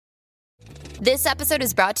This episode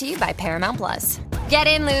is brought to you by Paramount Plus. Get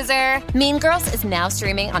in, loser! Mean Girls is now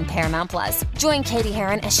streaming on Paramount Plus. Join Katie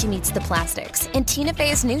Heron as she meets the plastics in Tina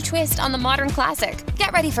Fey's new twist on the modern classic.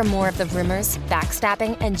 Get ready for more of the rumors,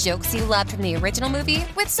 backstabbing, and jokes you loved from the original movie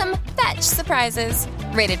with some fetch surprises.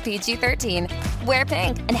 Rated PG-13. Wear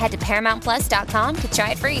pink and head to ParamountPlus.com to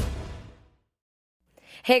try it free.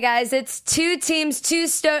 Hey guys, it's Two Teams, Two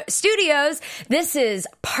Studios. This is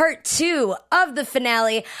part 2 of the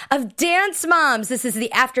finale of Dance Moms. This is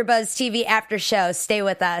the AfterBuzz TV After Show. Stay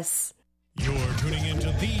with us. You're tuning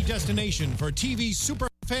into the destination for TV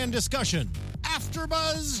superfan discussion,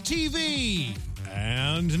 AfterBuzz TV.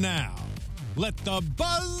 And now, let the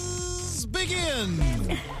buzz begin.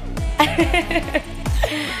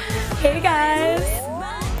 Hey guys.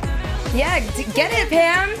 Yeah, get it,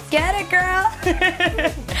 Pam. Get it, girl.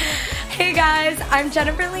 Hey, guys. I'm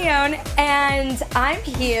Jennifer Leone, and I'm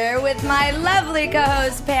here with my lovely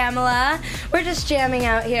co-host, Pamela. We're just jamming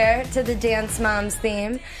out here to the Dance Moms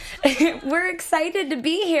theme. We're excited to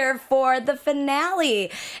be here for the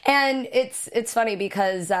finale. And it's funny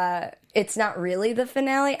because it's not really the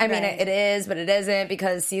finale. I mean, it is, but it isn't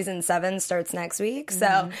because season 7 starts next week.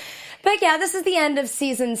 So, but yeah, this is the end of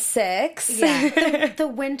season 6. Yeah, the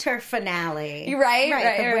winter finale.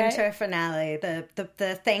 Right. The winter finale,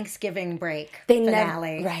 the Thanksgiving break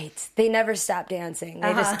finale. They never stop dancing.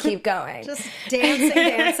 They just keep going. Just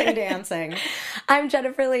dancing. I'm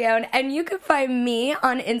Jennifer Leone, and you can find me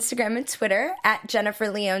on Instagram and Twitter at Jennifer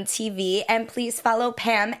Leone TV, and please follow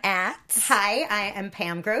Pam at... Hi, I am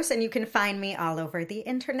Pam Gross, and you can find me all over the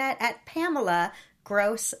internet at Pamela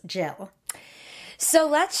Gross Jill. So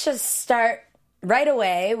let's just start right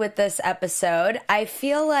away with this episode. I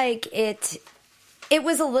feel like it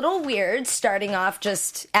was a little weird starting off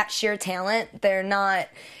just at sheer talent. They're not,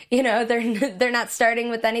 they're not starting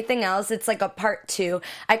with anything else. It's like a part 2.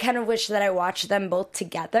 I kind of wish that I watched them both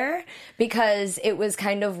together because it was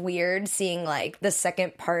kind of weird seeing like the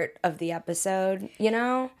second part of the episode,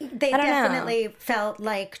 They definitely felt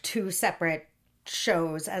like 2 separate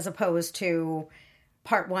shows as opposed to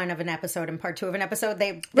part 1 of an episode and part 2 of an episode.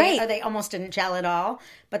 They almost didn't gel at all,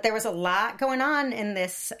 but there was a lot going on in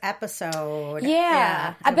this episode.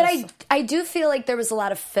 Yeah. But I do feel like there was a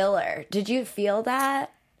lot of filler. Did you feel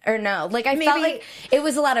that? Or no? Like, I felt like it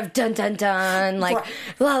was a lot of dun dun dun, like,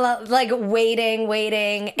 la, la, like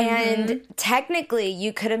waiting. And technically,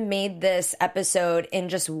 you could have made this episode in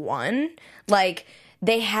just one. Like,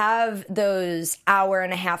 they have those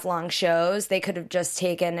hour-and-a-half long shows. They could have just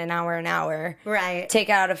taken an hour. Right. Take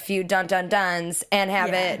out a few dun-dun-duns and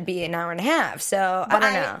have it be an hour and a half. So, I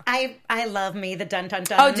don't know. I love me the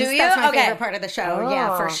dun-dun-duns. Oh, do you? That's my favorite part of the show. Oh.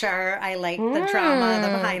 Yeah, for sure. I like the drama, the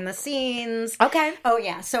behind-the-scenes. Okay. Oh,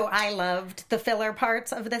 yeah. So I loved the filler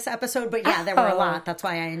parts of this episode. But yeah, there were a lot. That's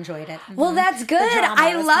why I enjoyed it. Well, that's good.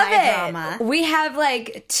 I love it. Drama. We have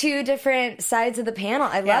like 2 different sides of the panel.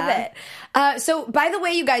 I love it. So, by the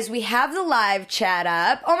way, you guys, we have the live chat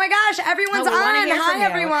up. Oh my gosh, everyone's on. Hi,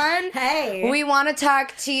 everyone. Hey. We want to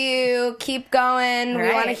talk to you. Keep going. Right.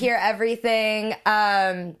 We want to hear everything.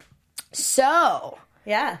 So...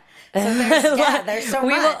 Yeah. So there's so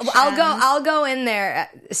much. I'll go in there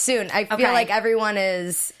soon. I feel like everyone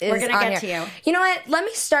is We're gonna on get here. to you. You know what? Let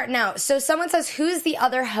me start now. So someone says, who's the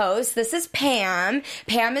other host? This is Pam.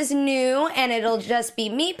 Pam is new, and it'll just be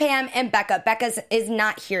me, Pam, and Becca. Becca is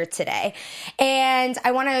not here today. And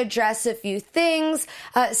I want to address a few things.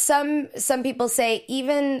 Some people say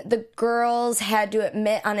even the girls had to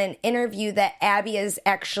admit on an interview that Abby is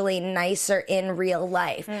actually nicer in real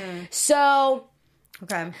life. So...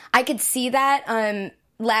 Okay. I could see that.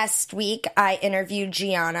 Last week, I interviewed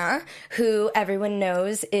Gianna, who everyone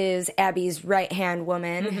knows is Abby's right-hand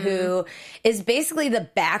woman, who is basically the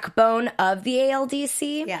backbone of the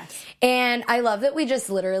ALDC. Yes. And I love that we just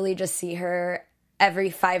literally just see her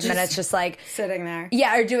every 5 minutes, just like sitting there.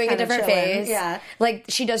 Yeah, or doing a different chilling. face. Yeah. Like,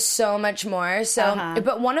 she does so much more. So,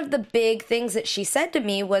 but one of the big things that she said to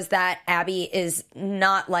me was that Abby is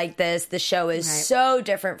not like this. The show is so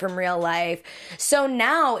different from real life. So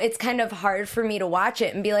now it's kind of hard for me to watch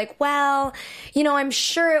it and be like, well, I'm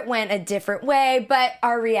sure it went a different way, but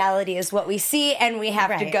our reality is what we see, and we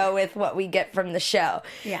have to go with what we get from the show.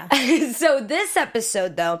 Yeah. So this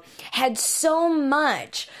episode, though, had so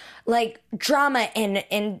much like drama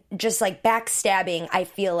and just like backstabbing, I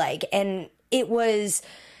feel like. And it was,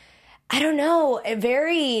 I don't know,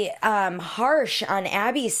 very harsh on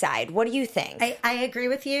Abby's side. What do you think? I agree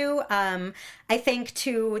with you. I think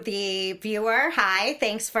to the viewer, hi,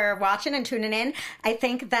 thanks for watching and tuning in. I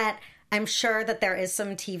think that I'm sure that there is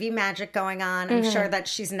some TV magic going on. I'm sure that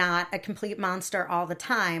she's not a complete monster all the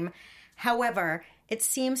time. However, it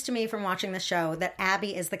seems to me from watching the show that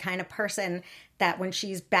Abby is the kind of person that when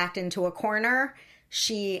she's backed into a corner,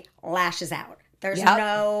 she lashes out. There's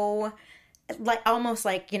no, like, almost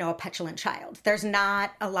like, a petulant child. There's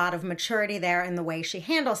not a lot of maturity there in the way she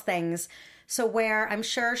handles things. So where I'm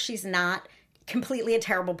sure she's not completely a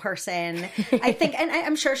terrible person, I think, and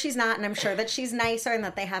I'm sure she's not, and I'm sure that she's nicer and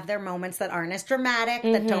that they have their moments that aren't as dramatic,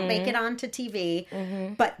 that don't make it onto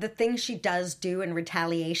TV. But the things she does do in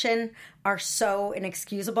retaliation are so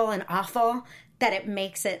inexcusable and awful that it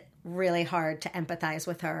makes it really hard to empathize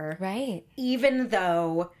with her. Right. Even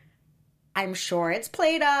though I'm sure it's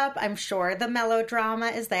played up. I'm sure the melodrama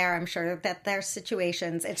is there. I'm sure that there's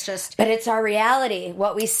situations. It's just... But it's our reality.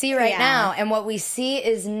 What we see right now. And what we see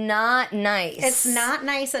is not nice. It's not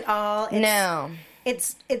nice at all. No.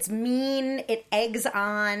 It's mean. It eggs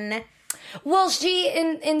on... Well,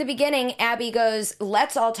 in the beginning, Abby goes,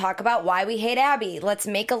 let's all talk about why we hate Abby. Let's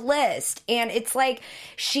make a list. And it's like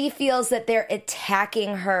she feels that they're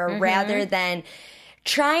attacking her rather than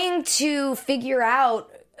trying to figure out,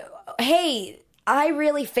 hey, I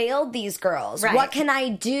really failed these girls. Right. What can I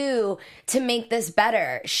do to make this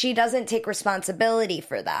better? She doesn't take responsibility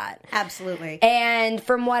for that. Absolutely. And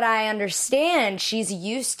from what I understand, she's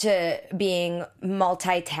used to being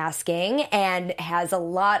multitasking and has a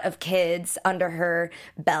lot of kids under her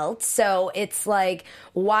belt. So it's like,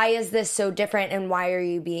 why is this so different and why are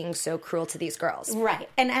you being so cruel to these girls? Right.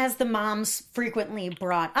 And as the moms frequently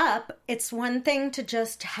brought up, it's one thing to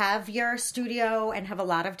just have your studio and have a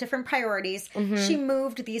lot of different priorities. She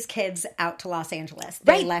moved these kids out to Los Angeles.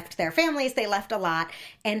 They left their families. They left a lot.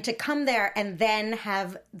 And to come there and then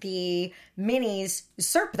have the minis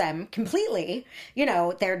usurp them completely.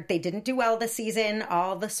 They didn't do well this season.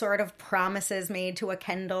 All the sort of promises made to a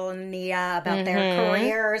Kendall and Nia about their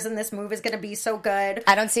careers and this move is going to be so good.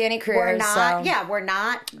 I don't see any careers. We're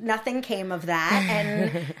not. Nothing came of that.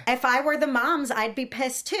 And if I were the moms, I'd be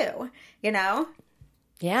pissed too,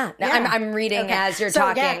 Yeah, I'm reading as you're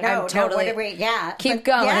talking. I'm totally keep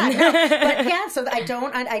going. So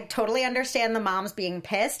I totally understand the moms being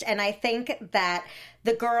pissed, and I think that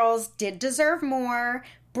the girls did deserve more.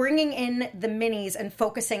 Bringing in the minis and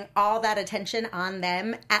focusing all that attention on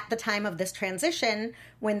them at the time of this transition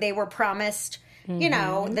when they were promised,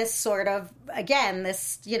 this sort of, again,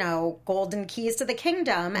 this, golden keys to the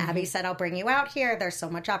kingdom. Abby said, I'll bring you out here. There's so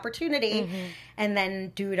much opportunity. And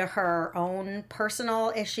then due to her own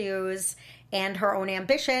personal issues and her own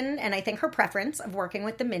ambition, and I think her preference of working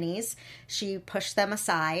with the minis, she pushed them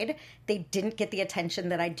aside. They didn't get the attention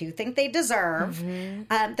that I do think they deserve.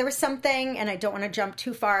 There was something, and I don't want to jump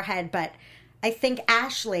too far ahead, but I think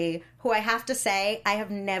Ashley, who I have to say, I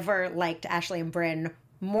have never liked Ashley and Brynn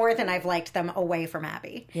more than I've liked them away from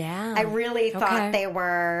Abby. Yeah. I really thought they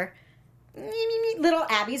were little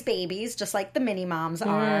Abby's babies, just like the mini moms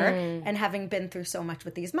are. And having been through so much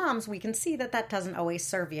with these moms, we can see that doesn't always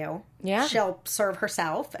serve you. Yeah. She'll serve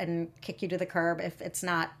herself and kick you to the curb if it's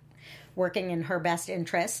not working in her best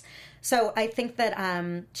interests. So I think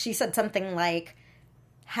that she said something like,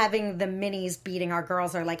 having the minis beating our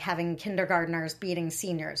girls are like having kindergartners beating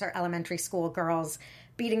seniors or elementary school girls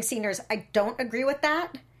beating seniors. I don't agree with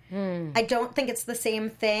that. I don't think it's the same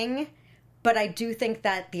thing. But I do think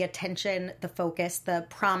that the attention, the focus, the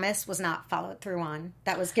promise was not followed through on.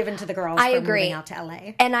 That was given to the girls for moving out to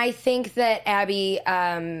LA. And I think that Abby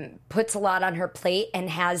puts a lot on her plate and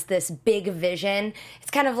has this big vision. It's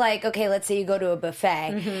kind of like, okay, let's say you go to a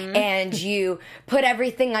buffet and you put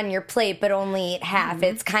everything on your plate but only eat half.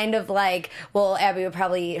 It's kind of like, well, Abby would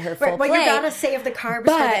probably eat her full plate. Well, you gotta save the carbs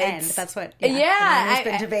for the end. That's what, anyone who's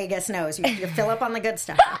been to Vegas knows. You fill up on the good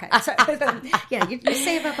stuff. Okay. So, you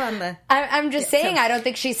save up on the... I'm just saying, I don't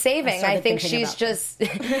think she's saving. I think she's just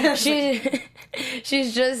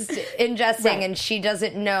she's just ingesting, and she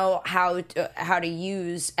doesn't know how to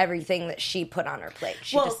use everything that she put on her plate.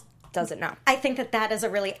 She just doesn't know. I think that is a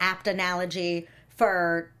really apt analogy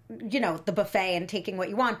for the buffet and taking what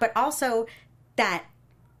you want, but also that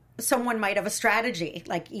someone might have a strategy,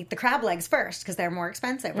 like eat the crab legs first because they're more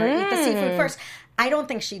expensive, or eat the seafood first. I don't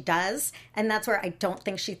think she does, and that's where I don't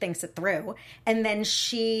think she thinks it through. And then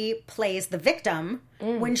she plays the victim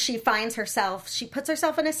when she finds herself, she puts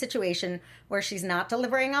herself in a situation where she's not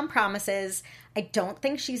delivering on promises. I don't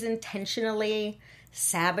think she's intentionally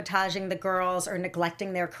sabotaging the girls or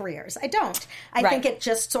neglecting their careers. I don't. I think it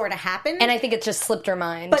just sort of happened. And I think it just slipped her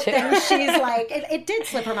mind. But then she's like, it did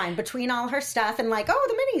slip her mind between all her stuff and like, oh,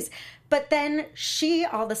 the minis. But then she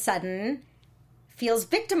all of a sudden feels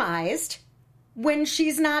victimized when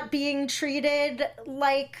she's not being treated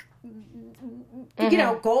like,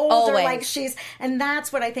 gold. Always. Or like and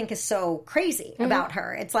that's what I think is so crazy about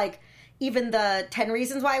her. It's like, even the 10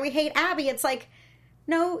 Reasons Why We Hate Abby, it's like,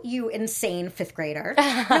 no, you insane 5th grader.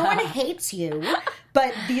 No one hates you,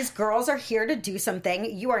 but these girls are here to do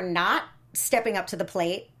something. You are not stepping up to the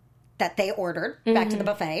plate that they ordered, back to the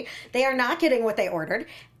buffet. They are not getting what they ordered,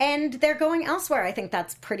 and they're going elsewhere. I think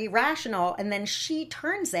that's pretty rational. And then she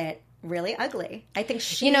turns it really ugly. I think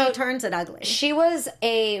she turns it ugly. She was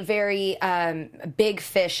a very big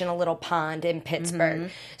fish in a little pond in Pittsburgh.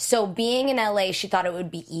 So being in LA, she thought it would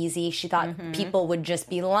be easy. She thought people would just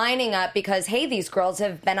be lining up because, hey, these girls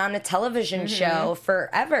have been on a television show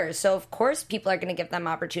forever. So, of course, people are going to give them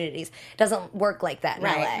opportunities. It doesn't work like that in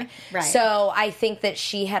LA. Right. So I think that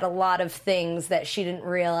she had a lot of things that she didn't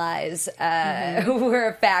realize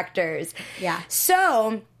were factors. Yeah.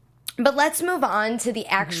 So... But let's move on to the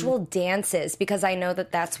actual dances, because I know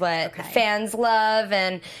that that's what fans love,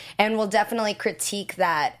 and we'll definitely critique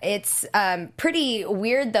that. It's pretty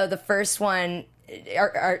weird, though, the first one,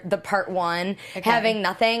 or the part one, having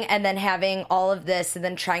nothing, and then having all of this, and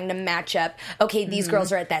then trying to match up, okay, these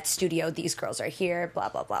girls are at that studio, these girls are here, blah,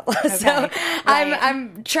 blah, blah, blah. Okay. So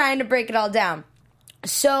I'm trying to break it all down.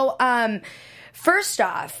 So first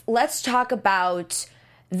off, let's talk about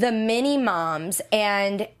the mini moms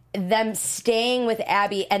and them staying with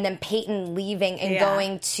Abby and then Peyton leaving and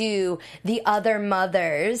going to the other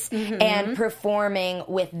mothers and performing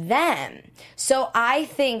with them. So I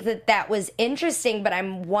think that was interesting, but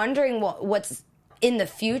I'm wondering what's in the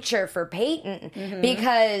future for Peyton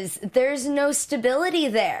because there's no stability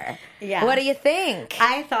there. Yeah. What do you think?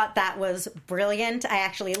 I thought that was brilliant. I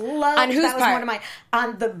actually loved on whose that was part? One of my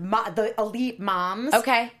on the elite moms.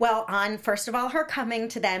 Okay. Well, on first of all her coming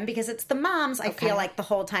to them because it's the moms I feel like the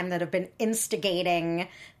whole time that have been instigating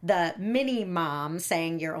the mini moms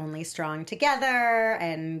saying you're only strong together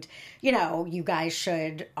and you guys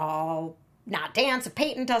should all not dance if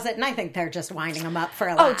Peyton does it, and I think they're just winding them up for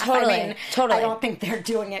a laugh. Oh, totally. I mean, totally. I don't think they're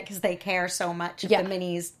doing it because they care so much if the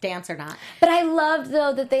minis dance or not. But I loved,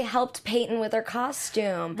 though, that they helped Peyton with her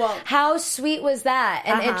costume. Well, how sweet was that?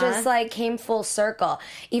 And it just, came full circle.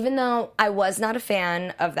 Even though I was not a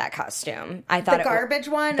fan of that costume. I thought the garbage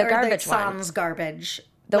one? The or garbage the one. Sans garbage?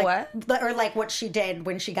 The what? Or what she did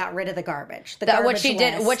when she got rid of the garbage. What she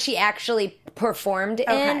did, what she actually performed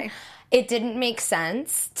in. It didn't make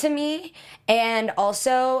sense to me. And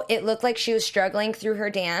also, it looked like she was struggling through her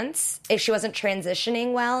dance. She wasn't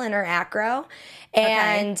transitioning well in her acro.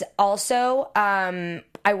 And also,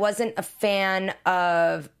 I wasn't a fan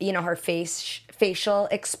of, her facial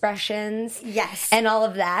expressions. Yes. And all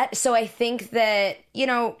of that. So I think that,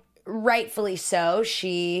 rightfully so,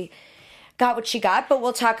 she got what she got. But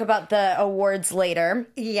we'll talk about the awards later.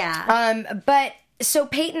 Yeah. But... So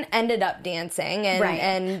Peyton ended up dancing, and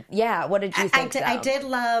what did you think? I did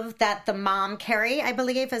love that the mom, Carrie, I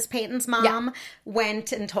believe, as Peyton's mom,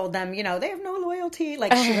 went and told them, they have no loyalty.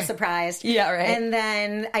 Like, she was surprised. Yeah, right. And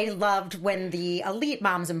then I loved when the elite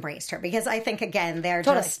moms embraced her, because I think, again, they're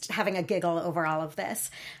just having a giggle over all of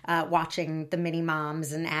this, watching the mini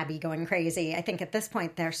moms and Abby going crazy. I think at this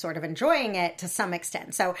point, they're sort of enjoying it to some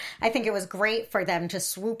extent. So I think it was great for them to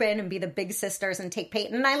swoop in and be the big sisters and take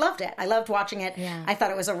Peyton, and I loved it. I loved watching it. Yeah. I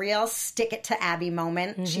thought it was a real stick it to Abby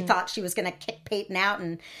moment. She thought she was going to kick Peyton out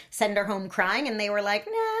and send her home crying, and they were like,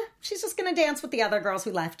 nah, she's just going to dance with the other girls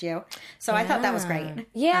who left you. So I thought that was great.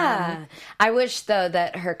 Yeah. I wish, though,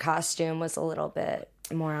 that her costume was a little bit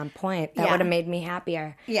more on point. That would have made me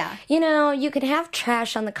happier. Yeah. You can have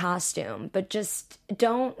trash on the costume, but just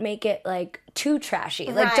don't make it, too trashy.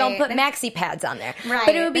 Don't put maxi pads on there. Right.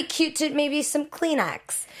 But it would be cute to maybe some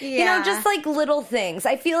Kleenex. Yeah. Just, little things.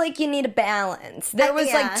 I feel like you need a balance. There was,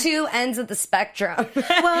 two ends of the spectrum.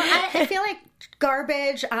 Well, I feel like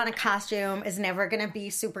garbage on a costume is never going to be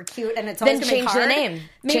super cute, and it's always going to be hard. Then change the name.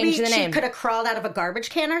 Maybe change the name. She could have crawled out of a garbage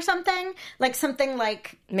can or something. Something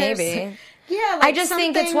like... Maybe. Yeah, I just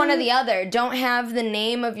think it's one or the other. Don't have the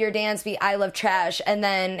name of your dance be I Love Trash and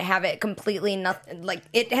then have it completely nothing.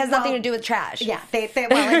 It has nothing to do with trash. Yeah, it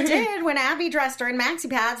did when Abby dressed her in maxi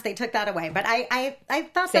pads. They took that away, but I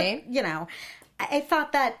thought that I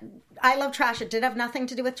thought that I Love Trash. It did have nothing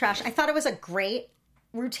to do with trash. I thought it was a great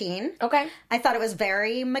routine. Okay, I thought it was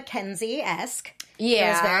very Mackenzie-esque. Yeah,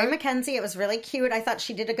 it was very Mackenzie. It was really cute. I thought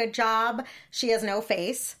she did a good job. She has no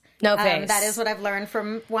face. No face. That is what I've learned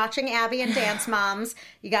from watching Abby and Dance Moms.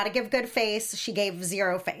 You got to give good face. She gave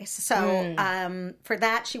zero face. So for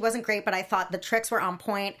that, she wasn't great, but I thought the tricks were on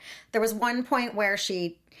point. There was one point where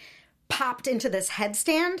she popped into this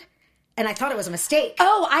headstand, and I thought it was a mistake.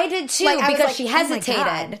 Oh, I did too, because she hesitated. Oh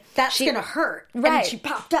my God, that's going to hurt. Right. And she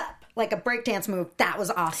popped up. like a breakdance move, that was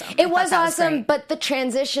awesome. It was awesome, but the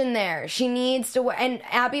transition there, she needs to work. And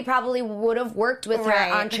Abby probably would have worked with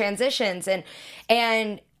her on transitions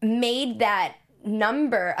and made that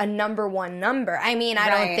number a number one number. I mean, I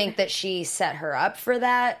don't think that she set her up for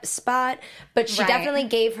that spot, but she definitely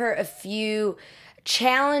gave her a few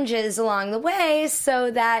challenges along the way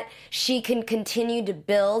so that she can continue to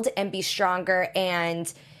build and be stronger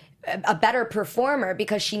and a better performer,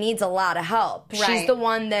 because she needs a lot of help. She's the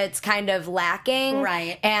one that's kind of lacking,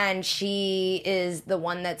 and she is the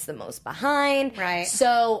one that's the most behind.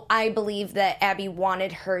 So I believe that Abby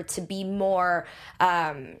wanted her to be more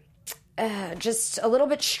just a little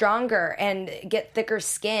bit stronger and get thicker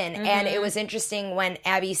skin. And it was interesting when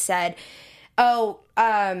Abby said,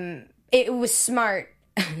 it was smart.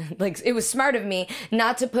 Like, it was smart of me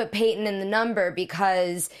not to put Peyton in the number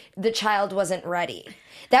because the child wasn't ready.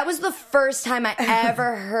 That was the first time I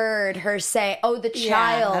ever heard her say, the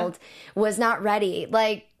child was not ready.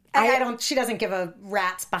 Like, she doesn't give a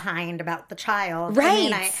rat's behind about the child.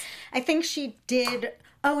 Right. I mean, I think she did.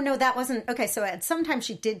 Oh, no, that wasn't. Okay, so sometimes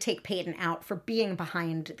she did take Peyton out for being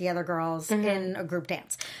behind the other girls in a group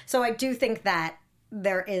dance. So I do think that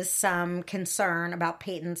there is some concern about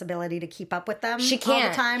Peyton's ability to keep up with them she can't. all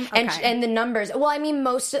the time. Okay. And the numbers. Well, I mean,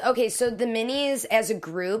 so the minis as a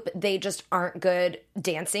group, they just aren't good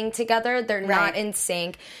dancing together. They're not in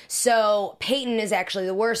sync. So Peyton is actually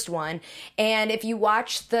the worst one. And if you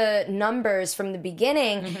watch the numbers from the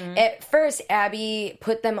beginning, at first Abby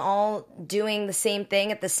put them all doing the same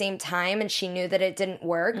thing at the same time, and she knew that it didn't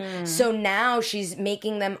work. So now she's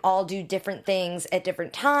making them all do different things at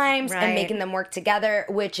different times and making them work together,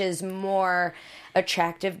 which is more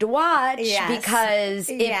attractive to watch because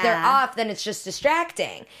if they're off, then it's just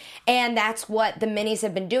distracting. And that's what the minis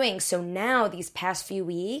have been doing. So now, these past few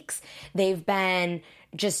weeks, they've been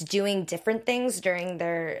just doing different things during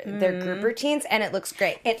their group routines, and it looks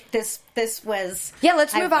great. This was... Yeah,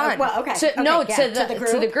 let's move on. Well, okay. To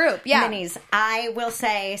the group. Yeah. Minis. I will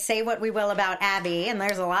say what we will about Abby, and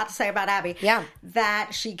there's a lot to say about Abby. Yeah.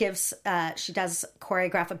 That she does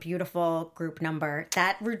choreograph a beautiful group number.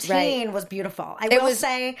 That routine was beautiful. I will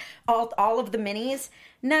say all of the minis,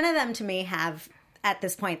 none of them to me have, at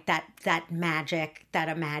this point, that magic that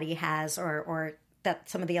a Maddie has or that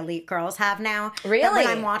some of the elite girls have now. Really? When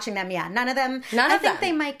I'm watching them, none of them. I think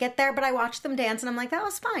they might get there, but I watched them dance and I'm like, that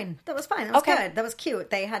was fine. That was fine. That was good. That was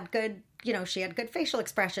cute. They had good, she had good facial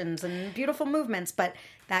expressions and beautiful movements, but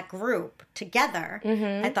that group together,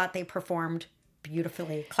 I thought they performed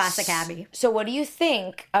beautifully. Classic Abby. So what do you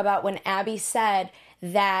think about when Abby said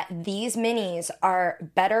that these minis are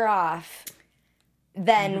better off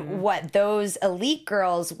than what those elite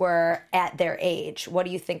girls were at their age? What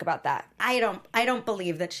do you think about that? I don't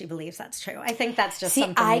believe that she believes that's true. I think that's just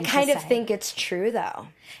something I kind of think it's true, though.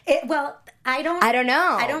 I don't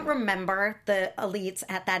know. I don't remember the elites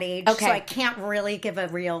at that age, so I can't really give a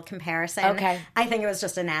real comparison. Okay. I think it was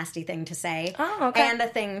just a nasty thing to say. Oh, okay. And a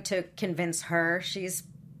thing to convince her she's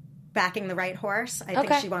backing the right horse. I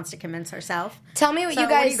think she wants to convince herself. Tell me what you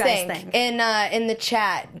guys think in the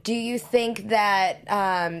chat. Do you think that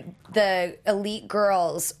the elite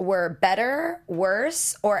girls were better,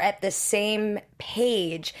 worse, or at the same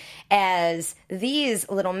page as these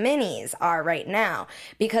little minis are right now?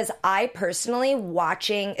 Because I personally,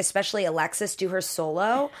 watching especially Alexis do her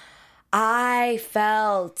solo, I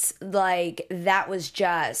felt like that was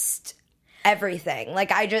just everything.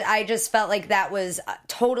 Like, I just felt like that was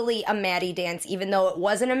totally a Maddie dance. Even though it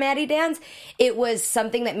wasn't a Maddie dance, it was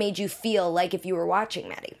something that made you feel like if you were watching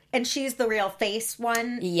Maddie. And she's the real face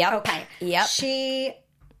one? Yep. Okay. Yep.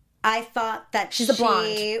 I thought that she's a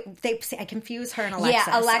blonde. I confuse her and Alexis.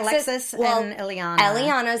 Yeah, Alexis and Ileana.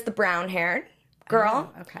 Ileana is the brown-haired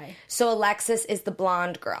girl. Oh, okay. So Alexis is the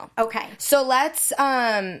blonde girl. Okay. So let's...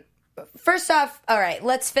 First off, all right,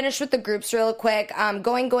 let's finish with the groups real quick.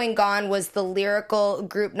 Going, Gone was the lyrical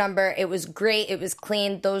group number. It was great. It was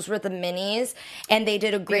clean. Those were the minis, and they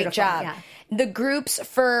did a great job. Yeah. The groups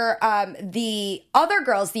for the other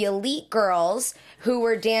girls, the elite girls, who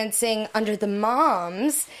were dancing under the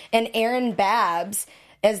moms, and Erin Babs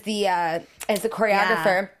as the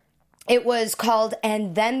choreographer. Yeah. It was called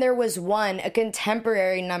And Then There Was One, a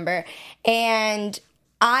contemporary number, and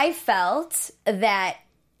I felt that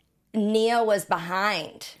Nia was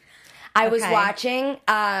behind. I was watching,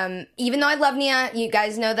 even though I love Nia, you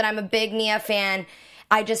guys know that I'm a big Nia fan,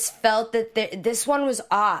 I just felt that this one was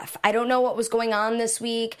off. I don't know what was going on this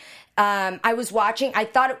week. I was watching. I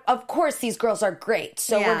thought, of course, these girls are great,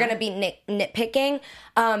 so we're going to be nitpicking.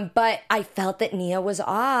 But I felt that Nia was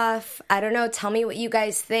off. I don't know. Tell me what you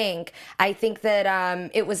guys think. I think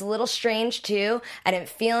that it was a little strange, too. I didn't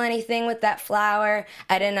feel anything with that flower.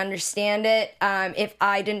 I didn't understand it. If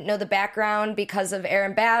I didn't know the background because of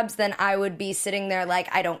Aaron Babs, then I would be sitting there like,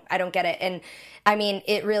 I don't get it. And I mean,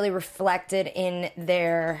 it really reflected in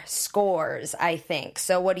their scores, I think.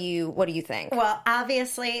 So what do you think? Well,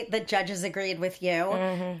 obviously, the judges agreed with you.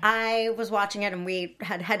 Mm-hmm. I was watching it, and we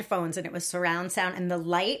had headphones, and it was surround sound, and the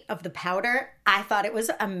light of the powder, I thought it was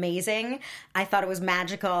amazing. I thought it was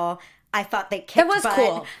magical. I thought they kicked butt. It was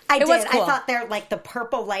cool. I was cool. I thought they're like the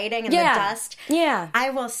purple lighting and the dust. Yeah. I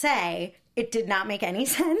will say, it did not make any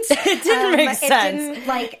sense. It didn't make sense. It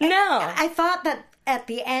didn't, no. I thought that at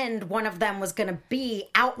the end, one of them was going to be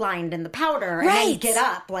outlined in the powder and then get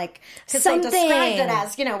up, like, because they described it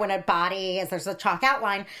as, when a body, as there's a chalk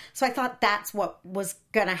outline. So I thought that's what was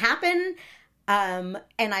going to happen. And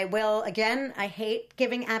I will, again, I hate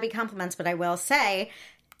giving Abby compliments, but I will say,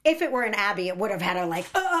 if it were an Abby, it would have had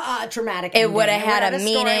a dramatic ending. It would have had a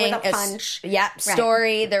meaning, with a punch.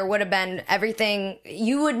 Story. There would have been everything.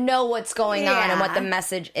 You would know what's going on and what the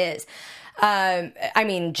message is. I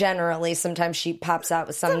mean, generally, sometimes she pops out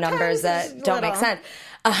with some numbers that don't make sense.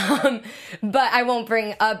 But I won't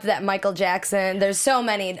bring up that Michael Jackson. There's so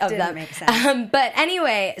many of them. Make sense. But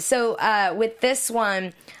anyway, so with this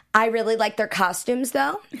one, I really like their costumes,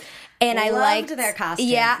 though. And I liked their costumes.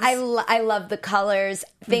 Yeah, I love the colors.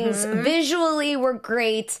 Things visually were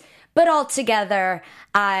great. But altogether,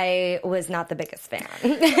 I was not the biggest fan.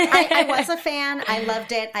 I was a fan. I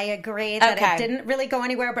loved it. I agree that it didn't really go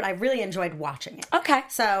anywhere, but I really enjoyed watching it. Okay.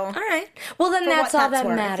 So, all right. Well, then that's all that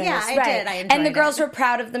matters. Yeah, I did. I enjoyed and the girls were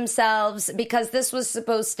proud of themselves because this was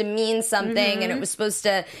supposed to mean something, and it was supposed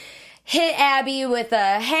to hit Abby with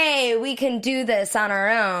a, hey, we can do this on our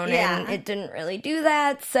own. Yeah. And it didn't really do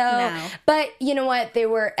that. So, but you know what? They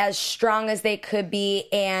were as strong as they could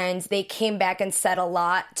be, and they came back and said a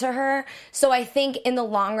lot to her. So I think in the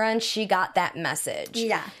long run, she got that message.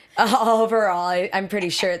 Yeah. Overall, I'm pretty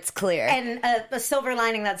sure it's clear. And a silver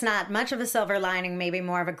lining that's not much of a silver lining, maybe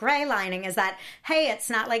more of a gray lining, is that, hey, it's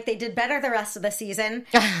not like they did better the rest of the season.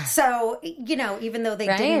 So, even though they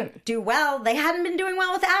didn't do well, they hadn't been doing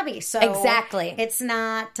well with Abby. So exactly. It's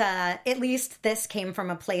not, at least this came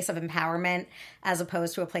from a place of empowerment as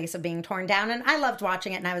opposed to a place of being torn down. And I loved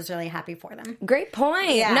watching it, and I was really happy for them. Great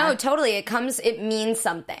point. Yeah. No, totally. It means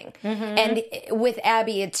something. Mm-hmm. And with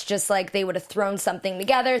Abby, it's just like they would have thrown something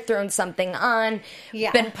together, thrown something on,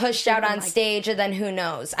 been pushed out on stage, and then who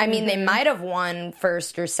knows? I mean, they might have won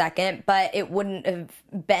first or second, but it wouldn't have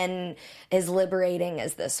been as liberating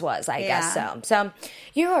as this was, I guess so. So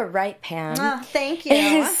you are right, Pam. Oh, thank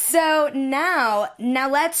you. So now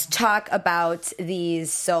let's talk about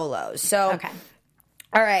these solos. So,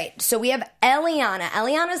 all right, so we have Eliana.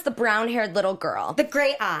 Eliana's the brown-haired little girl. The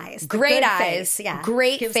great eyes. Great eyes. Face. Yeah.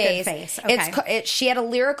 Great Gives face. Good face. Okay. She had a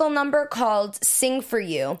lyrical number called Sing For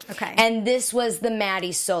You. Okay. And this was the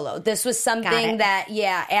Maddie solo. This was something that,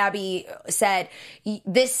 Abby said,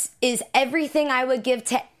 this is everything I would give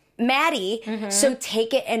to Maddie, so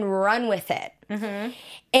take it and run with it. Mm-hmm.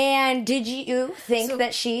 And did you think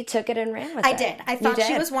that she took it and ran with it? I did. I thought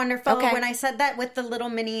she was wonderful. Okay. When I said that with the little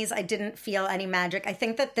minis, I didn't feel any magic. I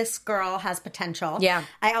think that this girl has potential. Yeah.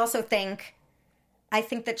 I also think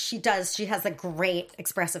that she does. She has a great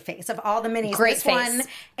expressive face. Of all the minis, this one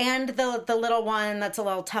and the little one that's a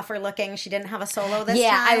little tougher looking. She didn't have a solo this time.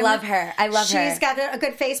 Yeah, I love her. She's got a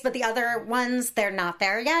good face, but the other ones, they're not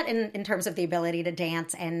there yet in terms of the ability to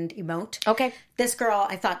dance and emote. Okay. This girl,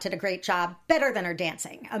 I thought, did a great job, better than her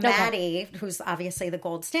dancing. Maddie, who's obviously the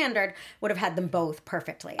gold standard, would have had them both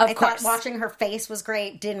perfectly. I thought watching her face was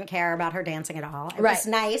great. Didn't care about her dancing at all. It was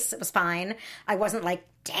nice. It was fine. I wasn't like,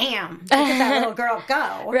 damn, look at that little girl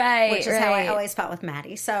go. Which is how I always felt with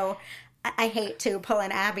Maddie. So I hate to pull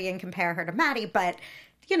in Abby and compare her to Maddie, but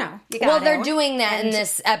you got Well, they're doing that in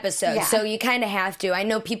this episode, so you kind of have to. I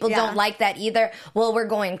know people don't like that either. Well, we're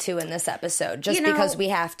going to in this episode, just because we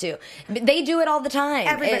have to. They do it all the time.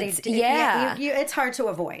 Everybody it's hard to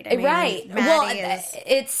avoid. I mean,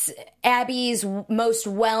 it's Abby's most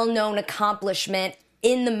well-known accomplishment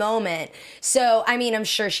in the moment. So, I mean, I'm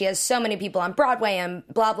sure she has so many people on Broadway and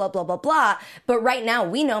blah, blah, blah, blah, blah. But right now,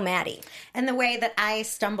 we know Maddie. And the way that I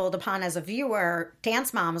stumbled upon as a viewer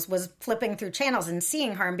Dance Moms was flipping through channels and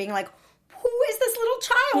seeing her and being like, who is this little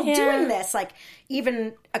child doing this? Like,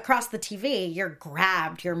 even across the TV, you're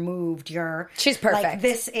grabbed, you're moved, she's perfect.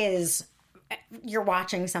 Like, you're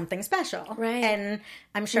watching something special. Right. And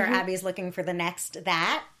I'm sure Abby's looking for the next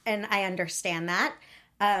that, and I understand that.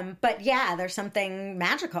 But yeah, there's something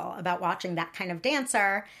magical about watching that kind of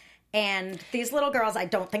dancer. And these little girls, I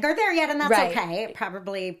don't think are there yet, and that's okay.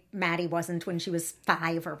 Probably Maddie wasn't when she was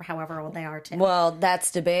 5 or however old they are, too. Well, that's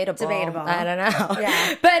debatable. I don't know.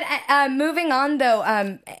 Yeah. But moving on, though,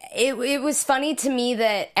 it was funny to me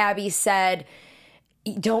that Abby said,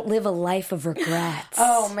 don't live a life of regrets.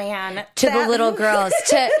 Oh, man. To the little girls,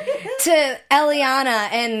 to Eliana,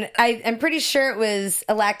 and I'm pretty sure it was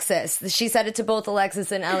Alexis. She said it to both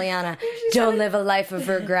Alexis and Eliana. Don't live a life of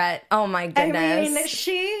regret. Oh, my goodness.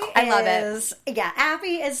 I love it. Yeah,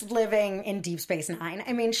 Abby is living in Deep Space Nine.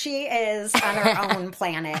 I mean, she is on her own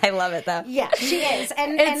planet. I love it, though. Yeah, she is.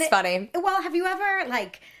 And it's funny. Well, have you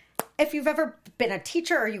ever, if you've ever been a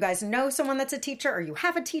teacher, or you guys know someone that's a teacher, or you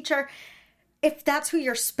have a teacher, if that's who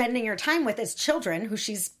you're spending your time with as children, who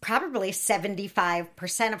she's probably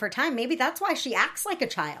 75% of her time, maybe that's why she acts like a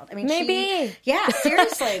child. I mean, maybe. Yeah,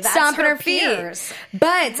 seriously. That's stomping her peers. Feet.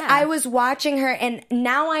 But yeah. I was watching her, and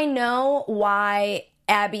now I know why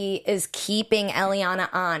Abby is keeping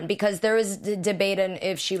Eliana on, because there was the debate on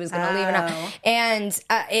if she was going to leave or not. And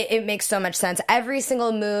it makes so much sense. Every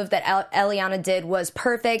single move that Eliana did was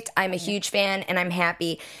perfect. I'm a huge fan, and I'm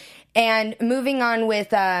happy. And moving on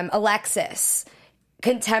with Alexis,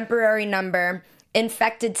 contemporary number,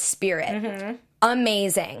 Infected Spirit. Mm-hmm.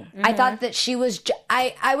 Amazing. Mm-hmm. I thought that she was,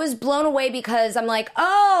 I was blown away, because I'm like,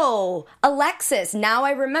 oh, Alexis, now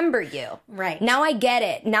I remember you. Right. Now I get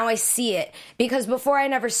it. Now I see it. Because before I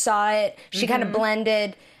never saw it. She kind of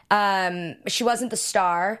blended. She wasn't the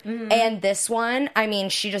star. Mm-hmm. And this one, I mean,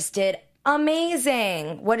 she just did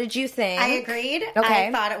amazing. What did you think? I agreed. Okay.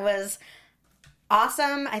 I thought it was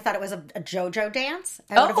awesome. I thought it was a JoJo dance.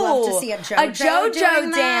 I would have loved to see a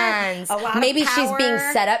JoJo dance. A lot Maybe of power. She's being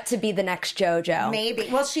set up to be the next JoJo. Maybe.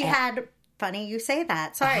 Well, she had. Funny you say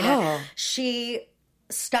that. Sorry. She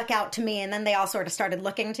stuck out to me, and then they all sort of started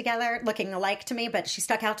looking alike to me. But she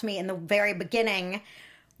stuck out to me in the very beginning,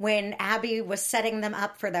 when Abby was setting them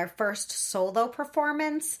up for their first solo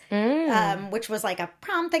performance, which was like a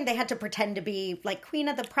prom thing. They had to pretend to be like queen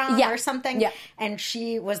of the prom or something. Yeah. And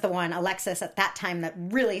she was the one, Alexis, at that time, that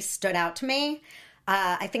really stood out to me.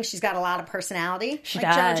 I think she's got a lot of personality. She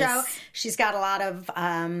does. JoJo. She's got a lot of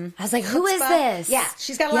I was like, who is this? Yeah,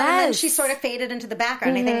 she's got a lot of, and then she sort of faded into the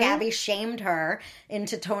background. I think Abby shamed her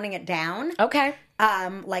into toning it down. Okay.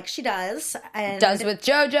 Like she does. And does with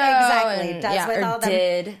JoJo. Exactly. And, does with all them.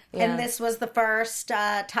 Did. Yeah. And this was the first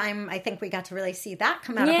time I think we got to really see that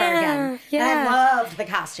come out of her again. Yeah. And I loved the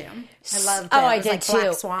costume. I loved it. Oh, I it was did like too.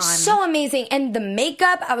 Black Swan. So amazing. And the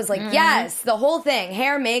makeup, I was like, yes, the whole thing.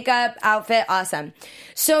 Hair, makeup, outfit, awesome.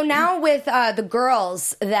 So now with the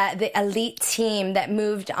girls, the elite team that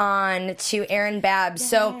moved on to Erin Babs. Yay.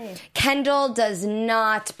 So Kendall does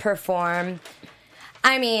not perform.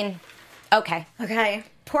 I mean, okay.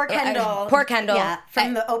 Poor Kendall. Poor Kendall. Yeah,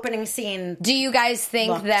 from the opening scene. Do you guys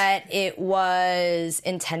think that it was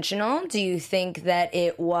intentional? Do you think that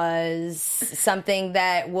it was something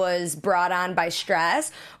that was brought on by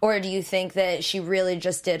stress? Or do you think that she really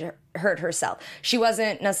just did hurt herself? She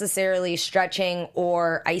wasn't necessarily stretching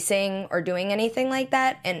or icing or doing anything like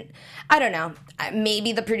that. And I don't know.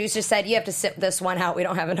 Maybe the producer said, you have to sit this one out. We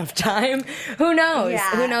don't have enough time. Who knows?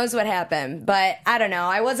 Yeah. Who knows what happened? But I don't know.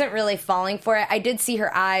 I wasn't really falling for it. I did see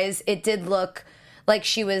her eyes. It did look like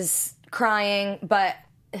she was crying,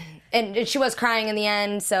 and she was crying in the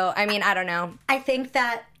end. So, I mean, I don't know. I think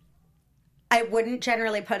that I wouldn't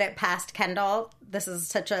generally put it past Kendall. This is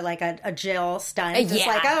such a Jill stunt. Just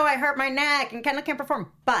like, oh, I hurt my neck and Kendall can't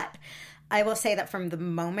perform. But I will say that from the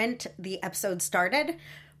moment the episode started,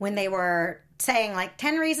 when they were saying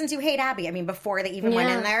 10 reasons you hate Abby, I mean, before they even went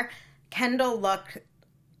in there, Kendall looked,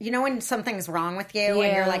 when something's wrong with you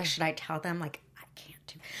and you're like, should I tell them? I can't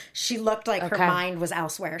do. She looked like her mind was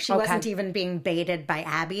elsewhere. She wasn't even being baited by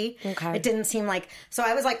Abby. Okay. It didn't seem like, so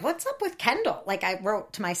I was like, what's up with Kendall? I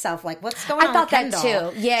wrote to myself, what's going on with Kendall? I thought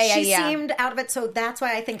that too. Yeah. She seemed out of it, so that's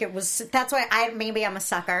why I think it was, that's why maybe I'm a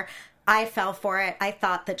sucker. I fell for it. I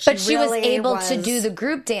thought that she was able to do the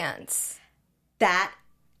group dance. That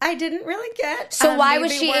I didn't really get. So why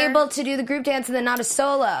was she able to do the group dance and then not a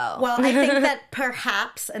solo? Well, I think that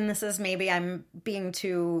perhaps, and this is maybe I'm being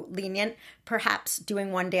too lenient, perhaps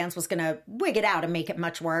doing one dance was going to wig it out and make it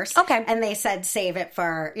much worse. Okay. And they said save it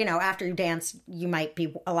for, after you dance, you might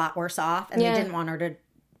be a lot worse off. And they didn't want her to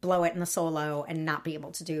blow it in the solo and not be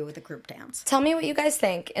able to do the group dance. Tell me what you guys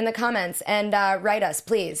think in the comments and write us,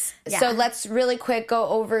 please. Yeah. So let's really quick go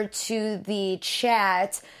over to the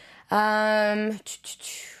chat.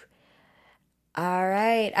 All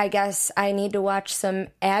right. I guess I need to watch some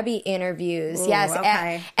Abby interviews. Ooh, yes.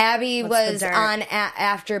 Okay. Abby was on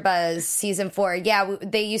AfterBuzz season 4. Yeah,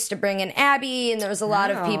 they used to bring in Abby, and there was a lot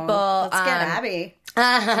of people. Let's get Abby.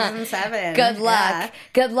 Season 7. Good luck. Yeah.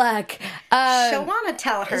 Good luck. She'll want to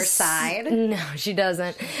tell her side. No, she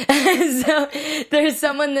doesn't. So there's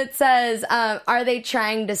someone that says, are they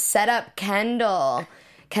trying to set up Kendall?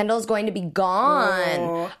 Kendall's going to be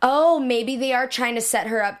gone. Oh, maybe they are trying to set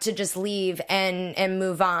her up to just leave and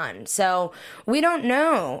move on. So we don't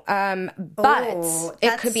know. But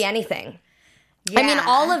it could be anything. Yeah. I mean,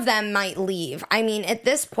 all of them might leave. I mean, at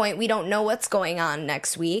this point, we don't know what's going on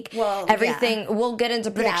next week. Well, everything, we'll get into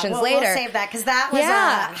predictions later. We'll save that because that was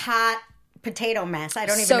a hot potato mess. I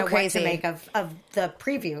don't even know what to make of the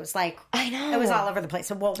previews. Like, I know. It was all over the place.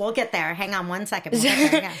 So we'll get there. Hang on one second. We'll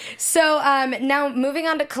get there, yeah. So now moving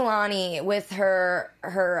on to Kalani with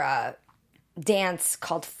her dance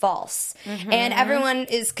called False. And everyone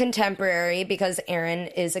is contemporary because Aaron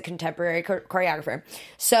is a contemporary choreographer.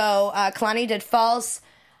 So Kalani did False.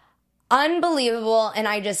 Unbelievable. And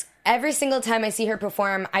every single time I see her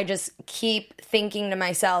perform, I just keep thinking to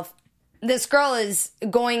myself, this girl is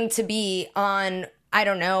going to be on, I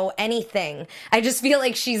don't know, anything. I just feel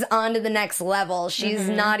like she's on to the next level. She's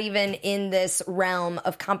not even in this realm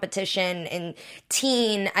of competition and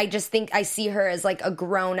teen. I just think I see her as like a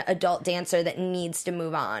grown adult dancer that needs to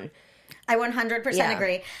move on. I 100%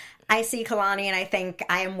 agree. I see Kalani and I think,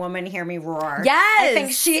 I am woman, hear me roar. Yes! I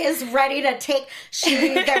think she is ready to take...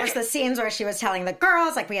 There was the scenes where she was telling the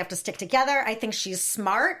girls, like, we have to stick together. I think she's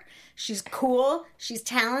smart. She's cool. She's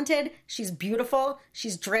talented. She's beautiful.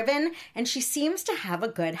 She's driven. And she seems to have a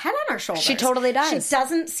good head on her shoulders. She totally does. She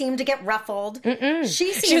doesn't seem to get ruffled.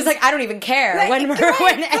 She was like, I don't even care. When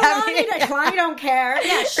Kalani don't care.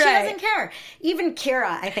 Yeah, she doesn't care. Even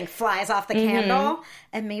Kira, I think, flies off the candle.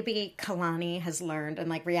 And maybe Kalani has learned and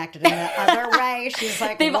like reacted in the other way. She's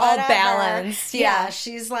like, they've all balanced. Yeah,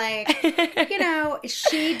 she's like,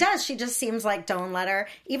 she does. She just seems like, don't let her.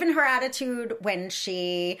 Even her attitude when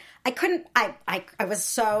I was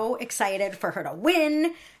so excited for her to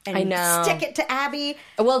win and stick it to Abby.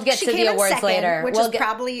 We'll get to the awards later. Which is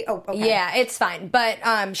probably, okay. Yeah, it's fine.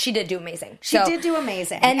 But she did do amazing. She did do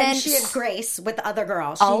amazing. And then she had grace with the other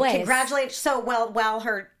girls. She congratulated so well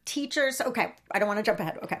her teachers. Okay, I don't want to jump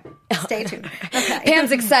ahead. Okay, stay tuned. Okay.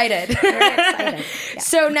 Pam's excited. Very excited. Yeah.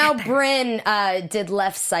 So now Bryn did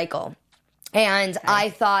Left Cycle. And I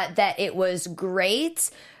thought that it was great.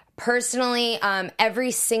 Personally,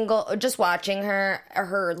 just watching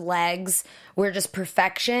her legs were just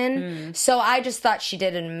perfection. So I just thought she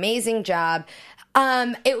did an amazing job.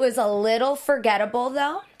 It was a little forgettable,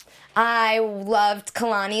 though. I loved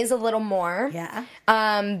Kalani's a little more. Yeah.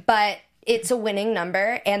 But it's a winning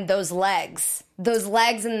number, and those legs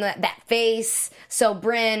and that face. So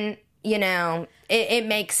Bryn, it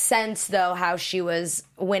makes sense, though, how she was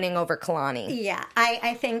winning over Kalani. Yeah,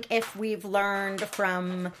 I think if we've learned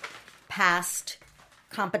from past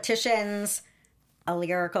competitions, a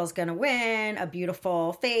lyrical's gonna win, a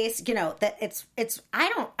beautiful face, that it's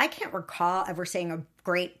I can't recall ever seeing a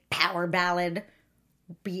great power ballad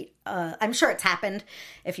beat. I'm sure it's happened.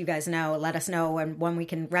 If you guys know, let us know and one we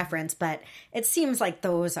can reference, but it seems like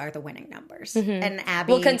those are the winning numbers. And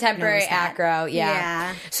Abby, contemporary acro,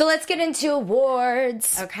 yeah. So let's get into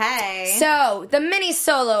awards. Okay. So the mini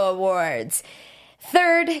solo awards.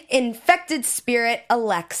 Third, Infected Spirit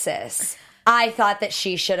Alexis. I thought that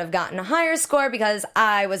she should have gotten a higher score because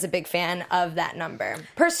I was a big fan of that number,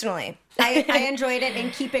 personally. I enjoyed it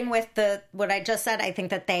in keeping with what I just said. I think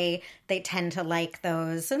that they tend to like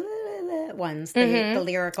those ones, the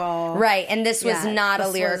lyrical. Right, and this was not a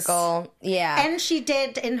lyrical. And she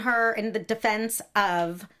did in the defense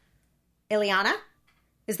of Ileana.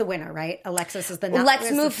 Is the winner, right? Alexis is the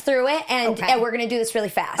Let's move through it, and we're going to do this really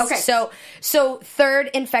fast. Okay. So third,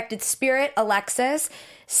 Infected Spirit, Alexis.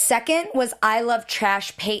 Second was I Love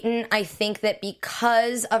Trash Peyton. I think that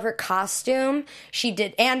because of her costume, she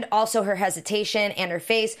did, and also her hesitation and her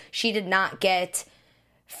face, she did not get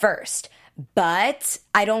first. But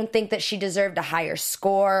I don't think that she deserved a higher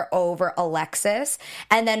score over Alexis.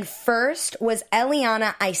 And then first was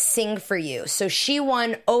Eliana, I Sing For You. So she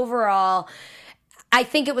won overall. I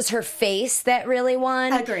think it was her face that really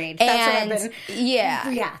won. Agreed. That's what I've been. Yeah.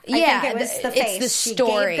 I think it was the face. It's the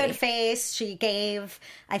story. She gave good face.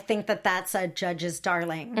 I think that's a judge's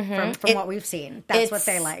darling from what we've seen. That's what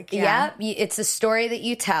they like. Yeah. It's the story that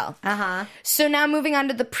you tell. So now moving on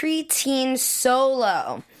to the preteen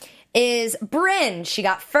solo. is Brynn. She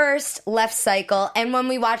got first, left cycle, and when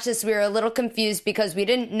we watched this, we were a little confused because we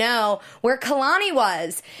didn't know where Kalani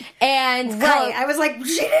was. And I was like,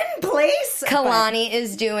 she didn't place. Kalani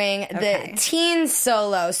is doing the teen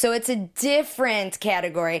solo, so it's a different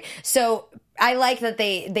category. So I like that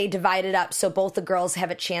they divide it up so both the girls have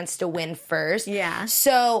a chance to win first. Yeah.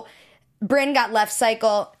 So Brynn got left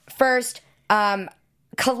cycle first.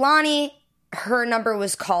 Kalani, her number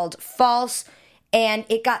was called false, and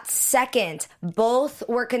it got second. Both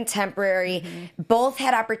were contemporary. Mm-hmm. Both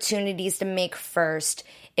had opportunities to make first.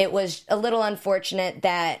 It was a little unfortunate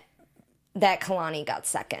that Kalani got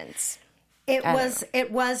seconds. It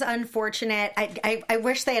was unfortunate. I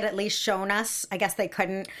wish they had at least shown us. I guess they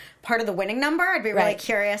couldn't. Part of the winning number. I'd be really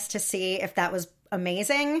curious to see if that was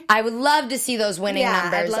amazing. I would love to see those winning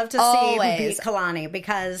numbers. I'd love to see who beat Kalani,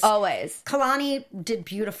 because Kalani did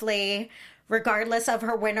beautifully, regardless of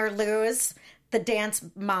her win or lose. The dance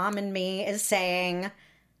mom in me is saying,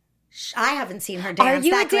 I haven't seen her dance. Are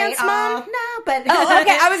you that a dance great. mom? No, but okay.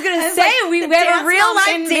 I was gonna say like, we have a real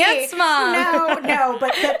life dance mom. No,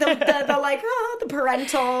 but the like the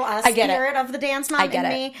parental spirit of the dance mom in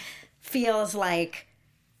me feels like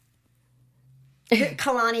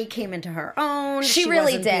Kalani came into her own. She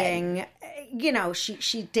really did.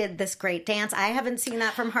 She did this great dance. I haven't seen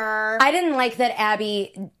that from her. I didn't like that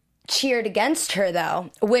Abby cheered against her,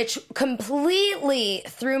 though, which completely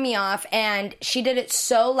threw me off, and she did it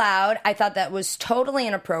so loud. I thought that was totally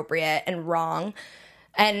inappropriate and wrong.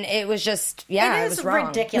 And it was just, it was wrong.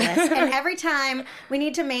 Ridiculous. And every time we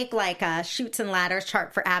need to make like a chutes and ladders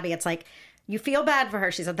chart for Abby, it's like, you feel bad for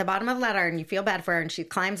her. She's at the bottom of the ladder, and you feel bad for her, and she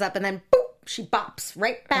climbs up, and then boop, she bops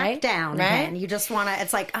right back down. Right? And you just want to,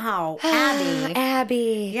 it's like, oh, Abby.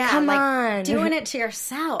 Abby. Yeah, come like on. Doing it to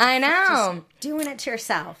yourself. I know. Just doing it to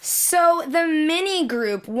yourself. So the mini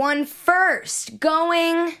group won first.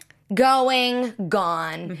 Going, gone.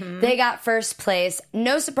 Mm-hmm. They got first place.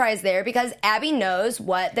 No surprise there, because Abby knows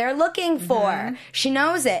what they're looking for. Mm-hmm. She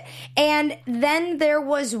knows it. And then there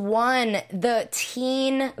was the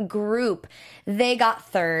teen group. They got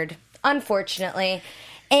third, unfortunately.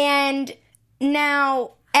 And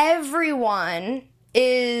now everyone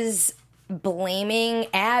is blaming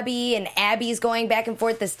Abby, and Abby's going back and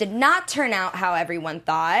forth. This did not turn out how everyone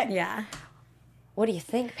thought. Yeah. What do you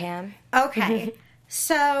think, Pam? Okay.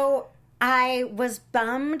 So I was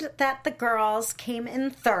bummed that the girls came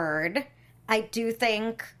in third. I do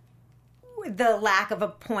think the lack of a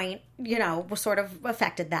point, sort of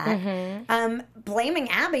affected that. Mm-hmm. Blaming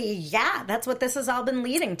Abby, that's what this has all been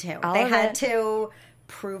leading to. They had to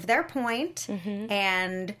prove their point, mm-hmm.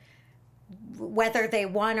 and whether they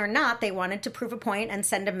won or not, they wanted to prove a point and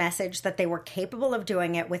send a message that they were capable of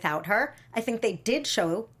doing it without her. I think they did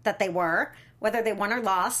show that they were. Whether they won or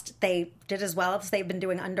lost, they did as well as they've been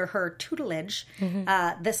doing under her tutelage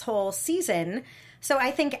this whole season. So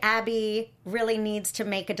I think Abby really needs to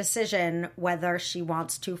make a decision whether she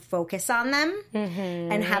wants to focus on them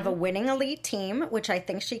and have a winning elite team, which I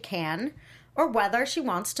think she can, or whether she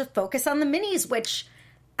wants to focus on the minis, which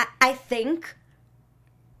I think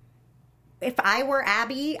if I were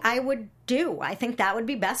Abby, I would do. I think that would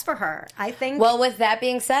be best for her. I think. Well, with that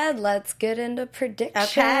being said, let's get into predictions.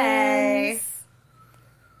 Okay.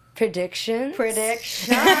 Predictions. Ooh.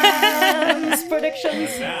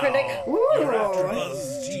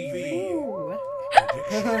 AfterBuzz TV. Ooh.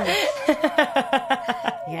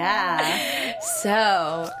 Yeah.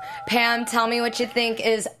 So, Pam, tell me what you think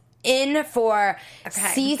is in for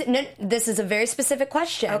season. No, this is a very specific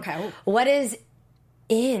question. Okay. What is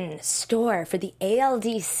in store for the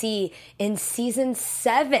ALDC in season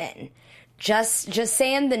 7? Just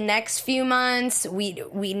saying, the next few months, we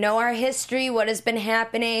know our history, what has been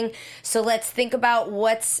happening. So let's think about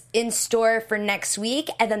what's in store for next week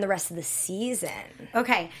and then the rest of the season.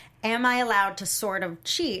 Okay. Am I allowed to sort of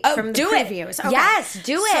cheat from the previews? Okay. Yes,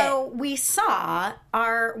 do it. So we saw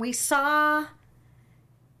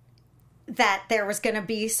that there was going to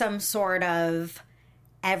be some sort of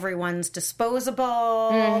everyone's disposable,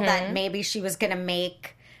 that maybe she was going to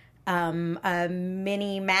make a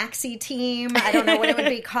mini maxi team. I don't know what it would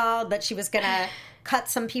be called, that she was going to cut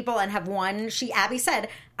some people and have one. Abby said,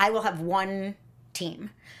 I will have one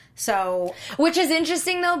team. So, which is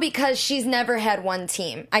interesting though, because she's never had one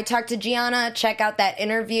team. I talked to Gianna. Check out that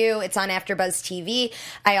interview. It's on AfterBuzz TV.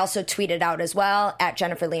 I also tweeted out as well at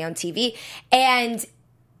Jennifer Leone TV. And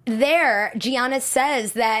there, Gianna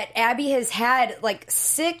says that Abby has had like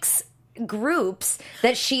 6 groups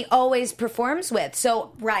that she always performs with.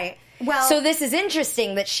 So right. Well, so this is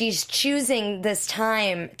interesting that she's choosing this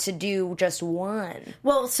time to do just one.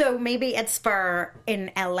 Well, so maybe it's for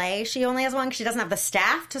in LA she only has one because she doesn't have the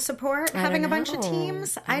staff to support having a bunch of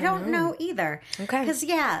teams. I don't know either. Okay. Because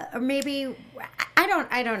or maybe I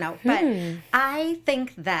don't know. But I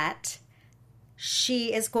think that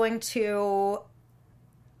she is going to.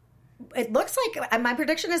 It looks like my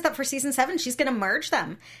prediction is that for season 7, she's going to merge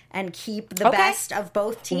them and keep the best of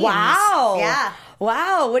both teams. Wow. Yeah.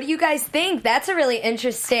 Wow. What do you guys think? That's a really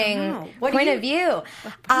interesting point of view.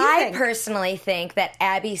 I personally think that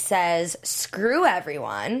Abby says, screw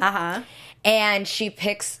everyone. And she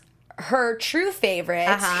picks her true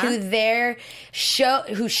favorites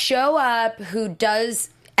who show up, who does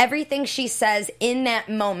everything she says in that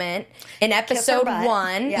moment in episode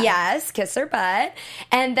 1. Yes, kiss her butt.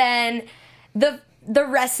 And then the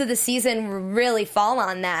rest of the season really fall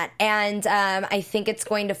on that. And I think it's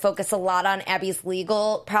going to focus a lot on Abby's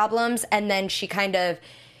legal problems. And then she kind of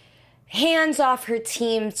hands off her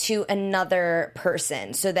team to another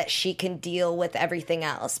person so that she can deal with everything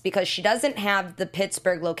else, because she doesn't have the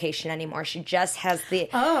Pittsburgh location anymore. She just has the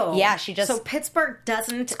so Pittsburgh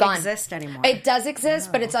doesn't exist anymore. It does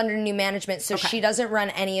exist, but it's under new management, so she doesn't run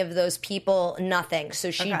any of those people, nothing.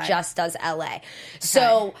 So she just does LA.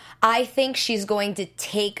 So I think she's going to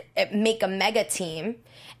make a mega team,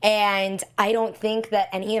 and I don't think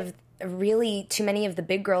that really too many of the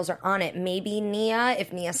big girls are on it. Maybe Nia,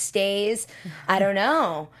 if Nia stays, I don't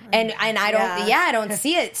know. And I don't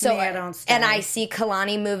see it. So Nia don't stay. And I see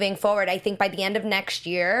Kalani moving forward. I think by the end of next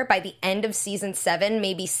year, by the end of season 7,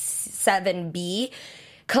 maybe 7B,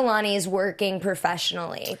 Kalani is working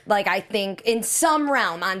professionally. Like, I think in some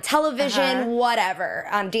realm, on television, whatever,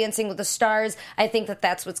 on Dancing with the Stars, I think that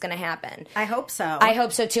that's what's going to happen. I hope so. I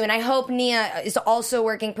hope so, too. And I hope Nia is also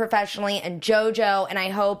working professionally, and JoJo, and I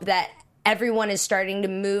hope that everyone is starting to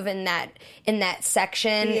move in that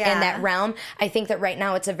section, in that realm. I think that right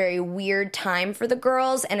now it's a very weird time for the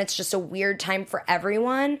girls, and it's just a weird time for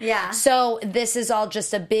everyone. Yeah. So this is all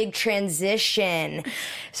just a big transition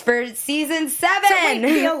for season 7. So wait,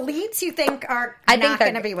 the elites you think are not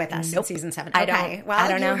going to be with us in season 7? Okay. I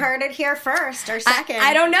don't know. You heard it here first or second.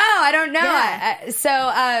 I don't know.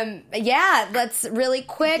 Yeah. Let's really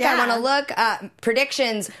quick. I want to look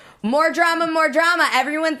predictions. More drama.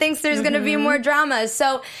 Everyone thinks there's going to be more drama.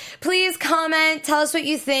 So please comment. Tell us what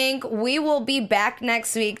you think. We will be back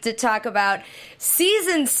next week to talk about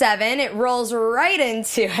season 7. It rolls right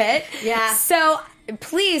into it. Yeah. So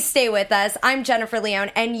please stay with us. I'm Jennifer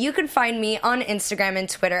Leone, and you can find me on Instagram and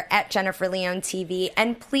Twitter at Jennifer Leone TV.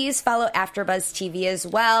 And please follow AfterBuzz TV as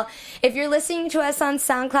well. If you're listening to us on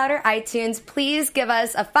SoundCloud or iTunes, please give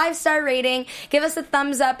us a 5-star rating. Give us a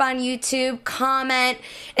thumbs up on YouTube. Comment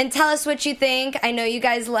and tell us what you think. I know you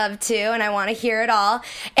guys love to, and I want to hear it all.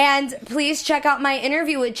 And please check out my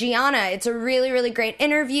interview with Gianna. It's a really, really great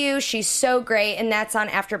interview. She's so great, and that's on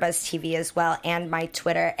AfterBuzz TV as well, and my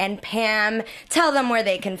Twitter. And Pam, tell them where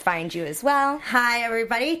they can find you as well. Hi,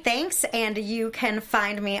 everybody. Thanks. And you can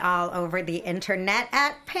find me all over the internet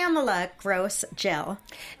at Pamela Gross Jill.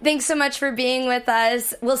 Thanks so much for being with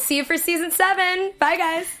us. We'll see you for season 7. Bye,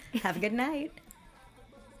 guys. Have a good night.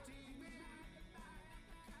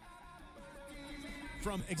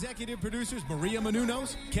 From executive producers Maria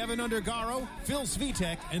Menounos, Kevin Undergaro, Phil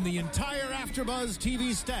Svitek, and the entire AfterBuzz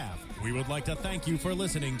TV staff, we would like to thank you for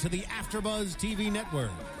listening to the AfterBuzz TV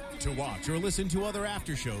network. To watch or listen to other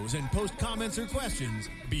after shows and post comments or questions,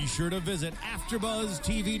 be sure to visit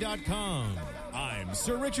AfterBuzzTV.com. I'm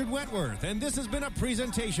Sir Richard Wentworth, and this has been a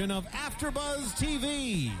presentation of AfterBuzz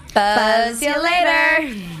TV. Buzz you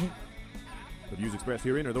later. The views expressed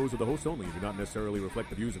herein are those of the hosts only and do not necessarily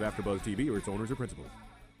reflect the views of AfterBuzz TV or its owners or principals.